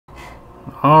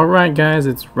Alright guys,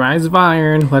 it's Rise of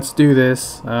Iron. Let's do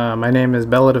this. My name is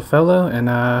Bella DeFella, and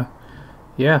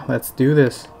yeah, let's do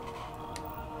this.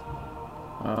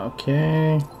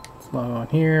 Okay, let's log on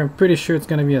here. I'm pretty sure it's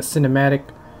gonna be a cinematic.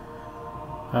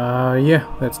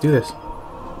 Yeah, let's do this.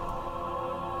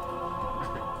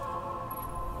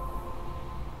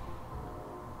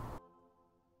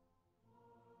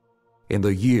 In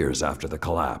the years after the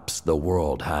collapse, the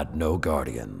world had no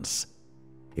guardians.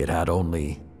 It had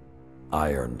only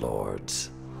Iron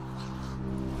Lords.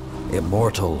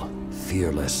 Immortal,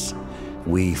 fearless,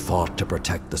 we fought to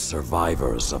protect the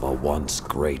survivors of a once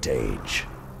great age.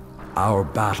 Our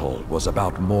battle was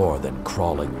about more than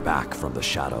crawling back from the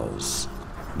shadows.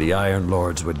 The Iron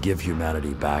Lords would give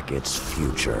humanity back its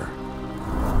future.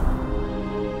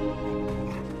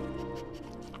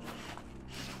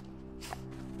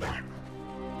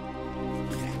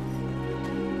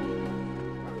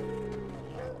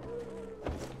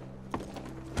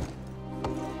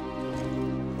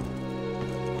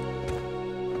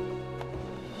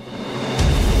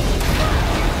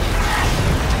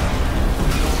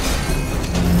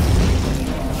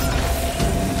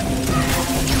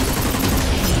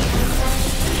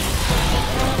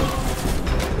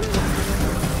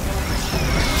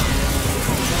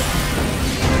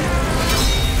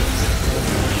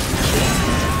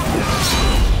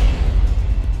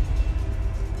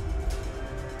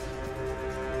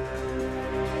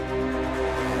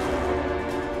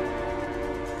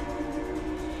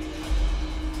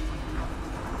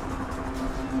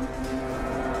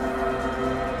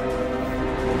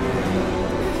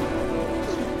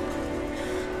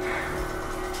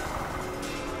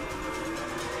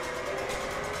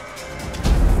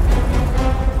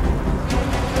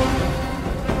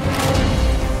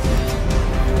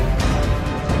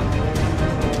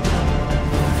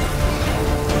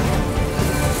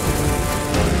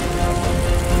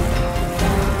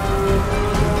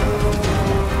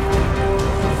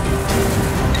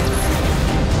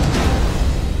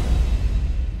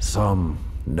 Some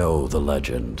know the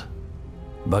legend,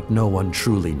 but no one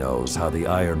truly knows how the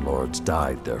Iron Lords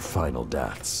died their final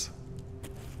deaths.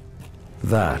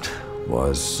 That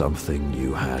was something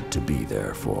you had to be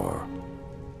there for,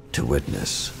 to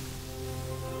witness,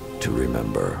 to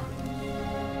remember,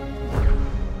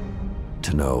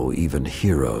 to know even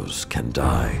heroes can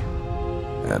die,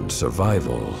 and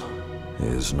survival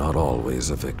is not always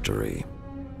a victory.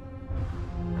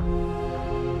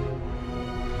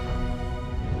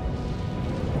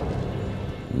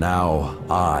 Now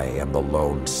I am the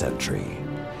lone sentry,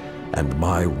 and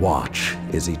my watch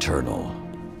is eternal,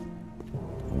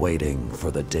 waiting for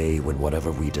the day when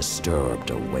whatever we disturbed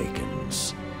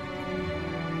awakens.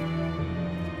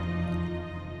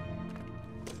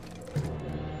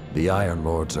 The Iron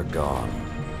Lords are gone,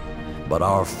 but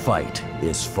our fight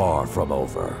is far from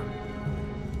over.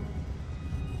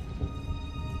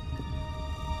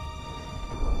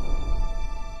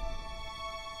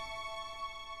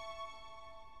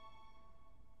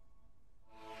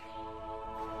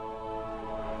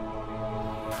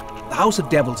 The House of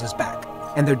Devils is back,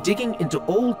 and they're digging into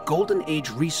old Golden Age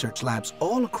research labs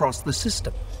all across the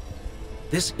system.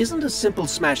 This isn't a simple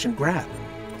smash and grab.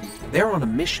 They're on a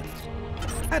mission.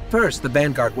 At first, the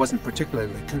Vanguard wasn't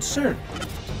particularly concerned.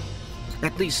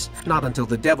 At least, not until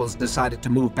the Devils decided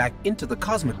to move back into the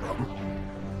Cosmodrome.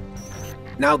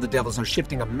 Now the Devils are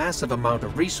shifting a massive amount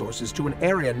of resources to an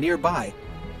area nearby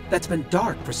that's been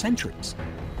dark for centuries.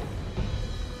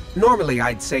 Normally,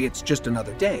 I'd say it's just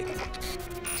another day.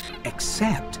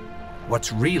 Except,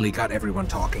 what's really got everyone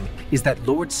talking is that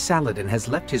Lord Saladin has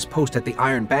left his post at the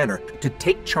Iron Banner to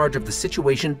take charge of the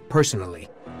situation personally.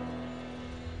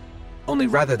 Only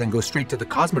rather than go straight to the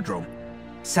Cosmodrome,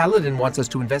 Saladin wants us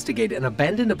to investigate an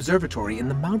abandoned observatory in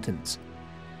the mountains.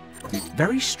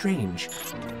 Very strange.